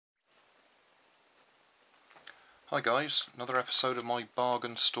Hi guys, another episode of my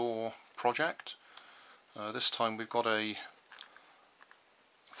bargain store project. This time we've got a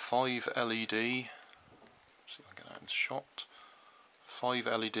 5 LED, see if I can get that in shot, 5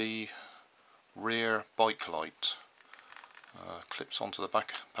 LED rear bike light. Clips onto the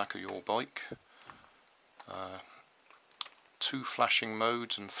back of your bike. 2 flashing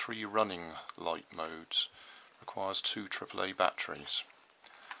modes and 3 running light modes. Requires 2 AAA batteries.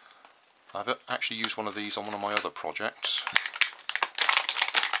 I've actually used one of these on one of my other projects,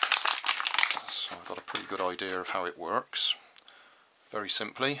 so I've got a pretty good idea of how it works. Very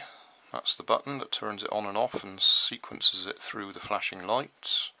simply, that's the button that turns it on and off and sequences it through the flashing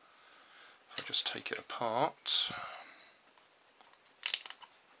lights. If I just take it apart,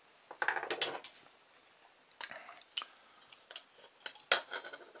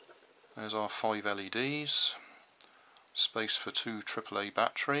 there's our 5 LEDs, space for 2 AAA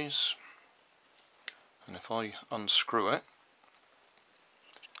batteries. And if I unscrew it,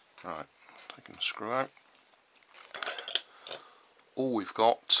 right, taking the screw out, all we've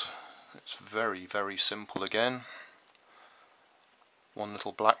got, it's very simple again, one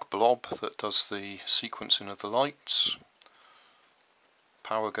little black blob that does the sequencing of the lights.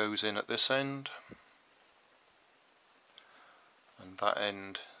 Power goes in at this end, and that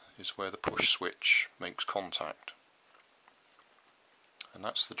end is where the push switch makes contact, and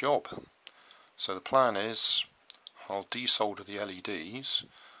that's the job. So the plan is, I'll desolder the LEDs,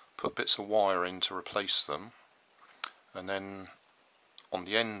 put bits of wire in to replace them, and then on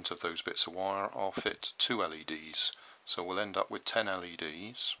the end of those bits of wire I'll fit 2 LEDs. So we'll end up with 10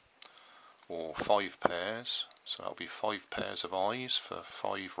 LEDs, or 5 pairs, so that'll be 5 pairs of eyes for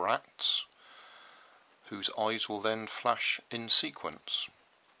 5 rats, whose eyes will then flash in sequence.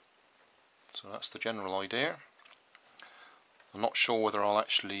 So that's the general idea. I'm not sure whether I'll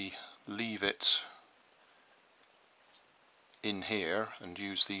actually leave it in here and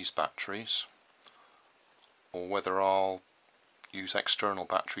use these batteries, or whether I'll use external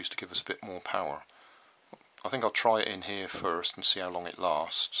batteries to give us a bit more power. I think I'll try it in here first and see how long it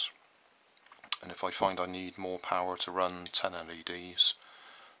lasts, and if I find I need more power to run 10 LEDs,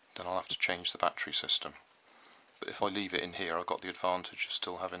 then I'll have to change the battery system. But if I leave it in here, I've got the advantage of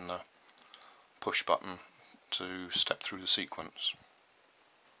still having the push button to step through the sequence.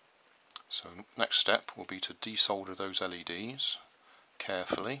 So next step will be to desolder those LEDs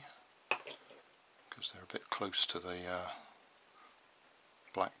carefully, because they're a bit close to the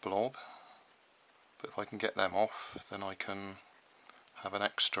black blob. But if I can get them off, then I can have an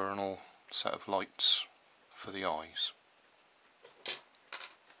external set of lights for the eyes.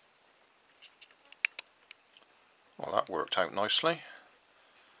 Well, that worked out nicely.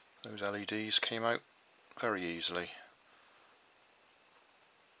 Those LEDs came out very easily.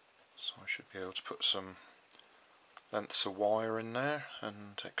 So I should be able to put some lengths of wire in there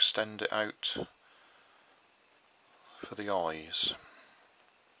and extend it out for the eyes.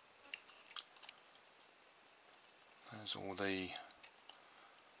 There's all the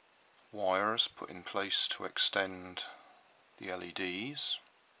wires put in place to extend the LEDs.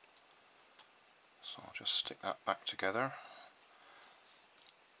 So I'll just stick that back together.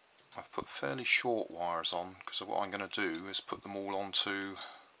 I've put fairly short wires on because what I'm going to do is put them all onto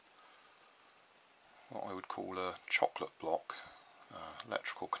what I would call a chocolate block,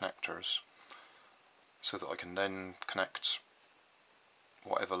 electrical connectors, so that I can then connect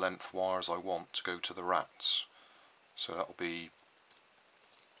whatever length wires I want to go to the rats. So that'll be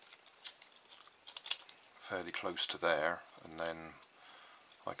fairly close to there, and then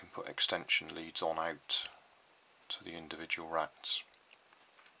I can put extension leads on out to the individual rats.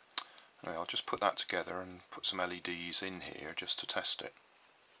 Anyway, I'll just put that together and put some LEDs in here just to test it.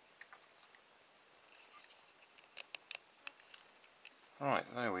 Right,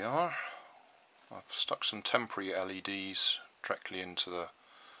 there we are. I've stuck some temporary LEDs directly into the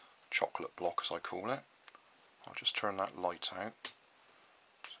chocolate block, as I call it. I'll just turn that light out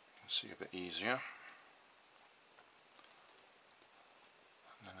so you can see a bit easier.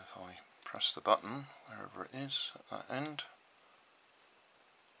 And then if I press the button wherever it is at that end,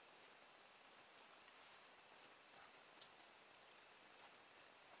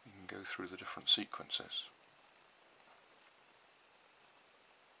 you can go through the different sequences.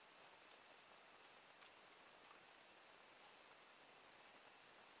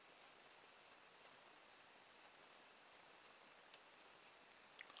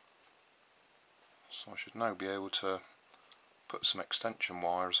 So I should now be able to put some extension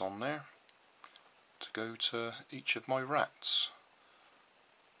wires on there to go to each of my rats.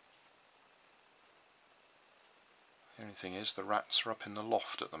 The only thing is, the rats are up in the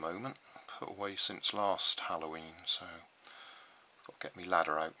loft at the moment, put away since last Halloween, so I've got to get my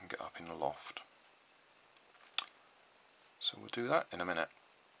ladder out and get up in the loft. So we'll do that in a minute.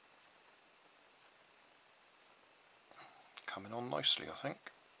 Coming on nicely, I think.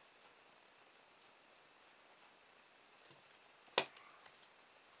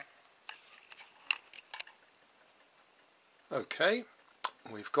 Okay,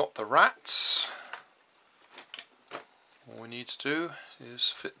 we've got the rats. All we need to do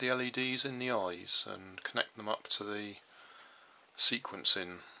is fit the LEDs in the eyes and connect them up to the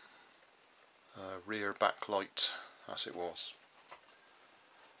sequencing rear backlight as it was.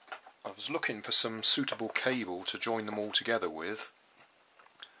 I was looking for some suitable cable to join them all together with,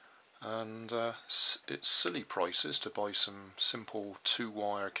 and it's silly prices to buy some simple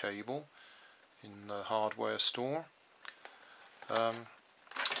 2-wire cable in the hardware store.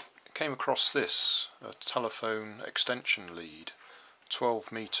 Came across this, a telephone extension lead,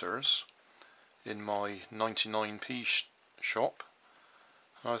 12 meters, in my 99p shop,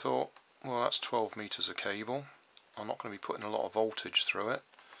 and I thought, well, that's 12 meters of cable. I'm not going to be putting a lot of voltage through it,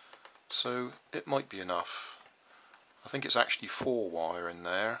 so it might be enough. I think it's actually 4-wire in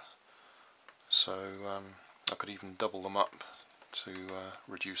there, so I could even double them up to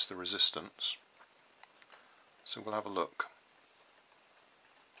reduce the resistance. So we'll have a look.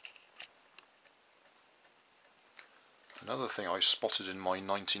 Another thing I spotted in my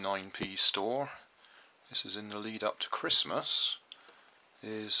 99p store, this is in the lead up to Christmas,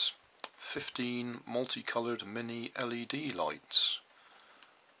 is 15 multicoloured mini LED lights.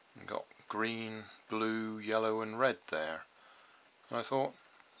 We've got green, blue, yellow and red there. And I thought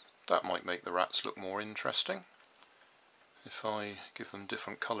that might make the rats look more interesting if I give them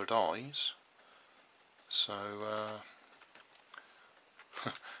different coloured eyes. So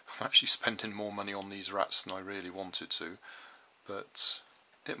I'm actually spending more money on these rats than I really wanted to, but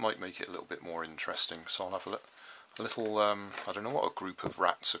it might make it a little bit more interesting. So I'll have a little, I don't know what a group of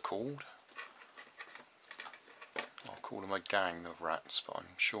rats are called. I'll call them a gang of rats, but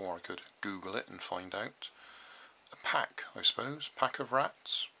I'm sure I could Google it and find out. A pack, I suppose, pack of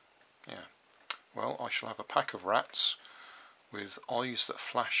rats. Yeah. Well, I shall have a pack of rats with eyes that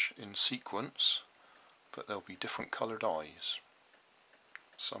flash in sequence, but they'll be different coloured eyes.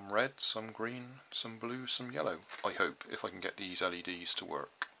 Some red, some green, some blue, some yellow, I hope, if I can get these LEDs to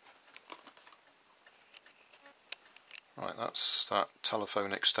work. Right, that's that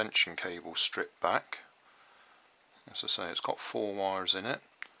telephone extension cable stripped back. As I say, it's got 4 wires in it.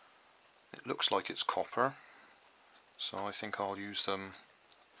 It looks like it's copper, so I think I'll use them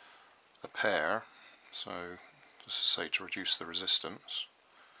a pair, so just to say, to reduce the resistance.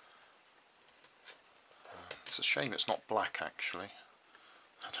 It's a shame it's not black actually.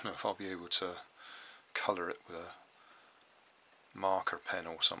 I don't know if I'll be able to colour it with a marker pen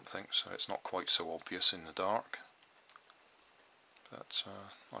or something, so it's not quite so obvious in the dark. But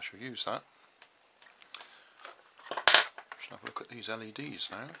I shall use that. Shall have a look at these LEDs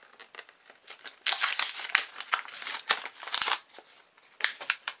now.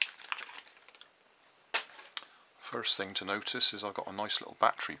 First thing to notice is I've got a nice little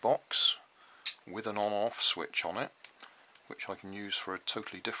battery box with an on-off switch on it, which I can use for a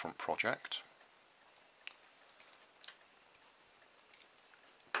totally different project.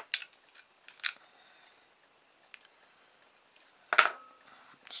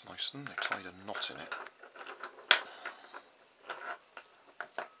 It's nice of them, they tied a knot in it.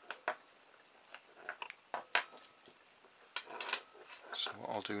 So what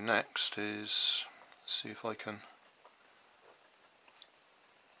I'll do next is see if I can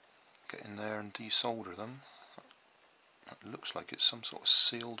get in there and desolder them. It looks like it's some sort of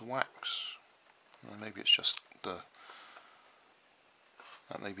sealed wax. Or maybe it's just that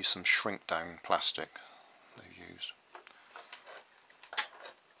may be some shrink down plastic they've used.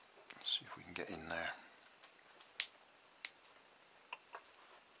 Let's see if we can get in there.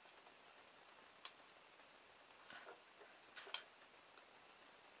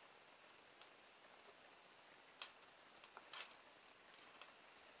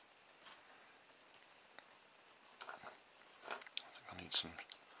 Some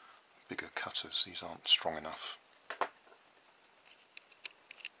bigger cutters, these aren't strong enough.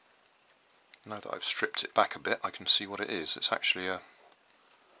 Now that I've stripped it back a bit, I can see what it is. It's actually a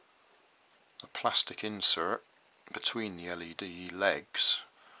plastic insert between the LED legs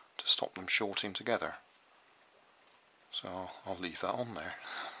to stop them shorting together. So I'll leave that on there.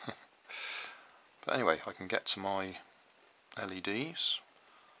 But anyway, I can get to my LEDs.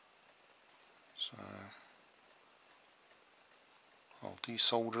 So I'll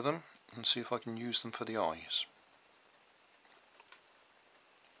desolder them and see if I can use them for the eyes.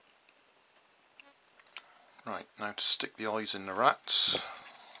 Right, now to stick the eyes in the rats,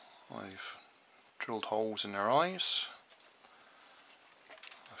 I've drilled holes in their eyes.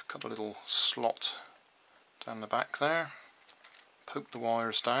 I've cut a little slot down the back there, poke the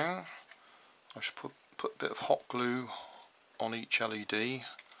wires down. I should put a bit of hot glue on each LED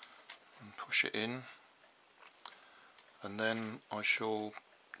and push it in, and then I shall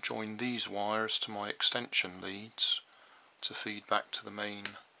join these wires to my extension leads to feed back to the main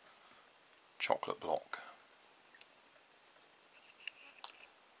chocolate block.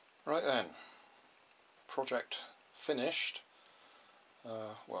 Right then, project finished.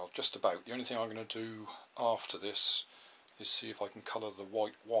 Well, just about. The only thing I'm going to do after this is see if I can colour the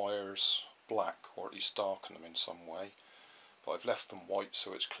white wires black, or at least darken them in some way. But I've left them white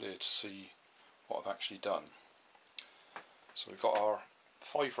so it's clear to see what I've actually done. So we've got our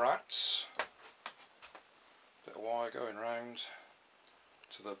 5 rats, bit of wire going round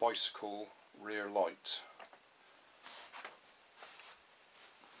to the bicycle rear light.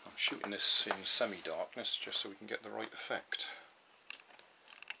 I'm shooting this in semi-darkness just so we can get the right effect.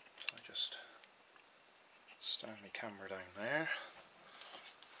 So I just stand my camera down there,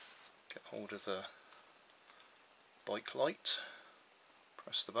 get hold of the bike light,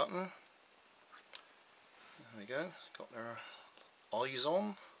 press the button, there we go, got their eyes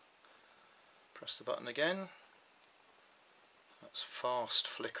on, press the button again, that's fast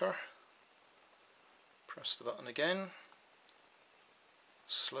flicker, press the button again,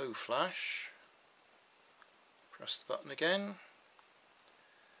 slow flash, press the button again,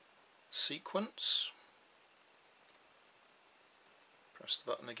 sequence, press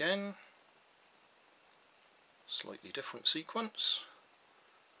the button again, slightly different sequence,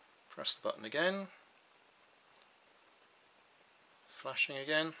 press the button again, flashing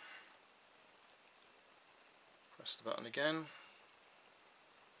again, press the button again.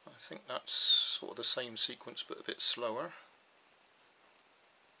 I think that's sort of the same sequence but a bit slower.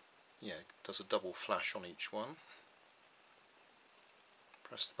 Yeah, it does a double flash on each one.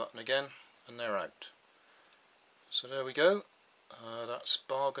 Press the button again and they're out. So there we go. That's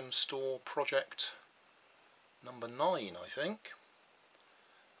Bargain Store project number 9, I think,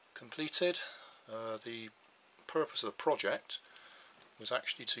 completed. The purpose of the project was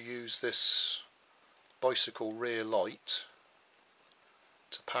actually to use this bicycle rear light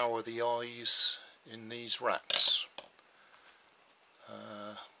to power the eyes in these rats.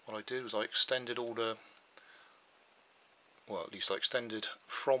 What I did was I extended all the, well, at least I extended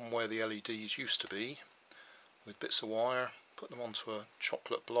from where the LEDs used to be with bits of wire, put them onto a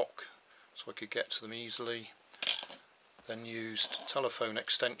chocolate block so I could get to them easily, then used telephone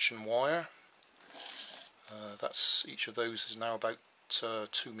extension wire. That's, each of those is now about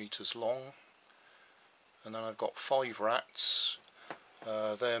 2 meters long, and then I've got 5 rats.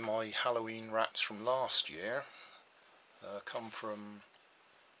 They're my Halloween rats from last year, come from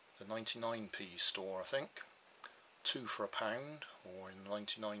the 99p store I think, 2 for £1, or in the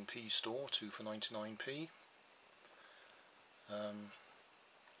 99p store 2 for 99p.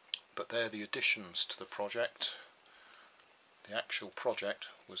 But they're the additions to the project. The actual project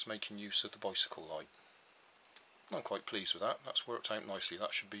was making use of the bicycle light. I'm quite pleased with that. That's worked out nicely.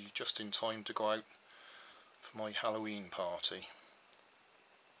 That should be just in time to go out for my Halloween party.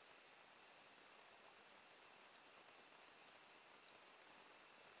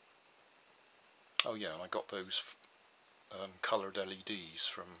 Oh yeah, and I got those coloured LEDs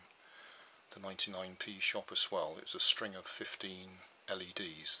from the 99p shop as well. It was a string of 15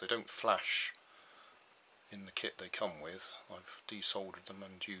 LEDs. They don't flash in the kit they come with. I've desoldered them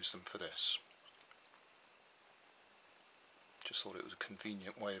and used them for this. Just thought it was a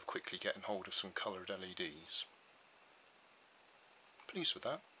convenient way of quickly getting hold of some coloured LEDs. Pleased with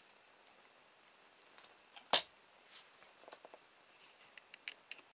that.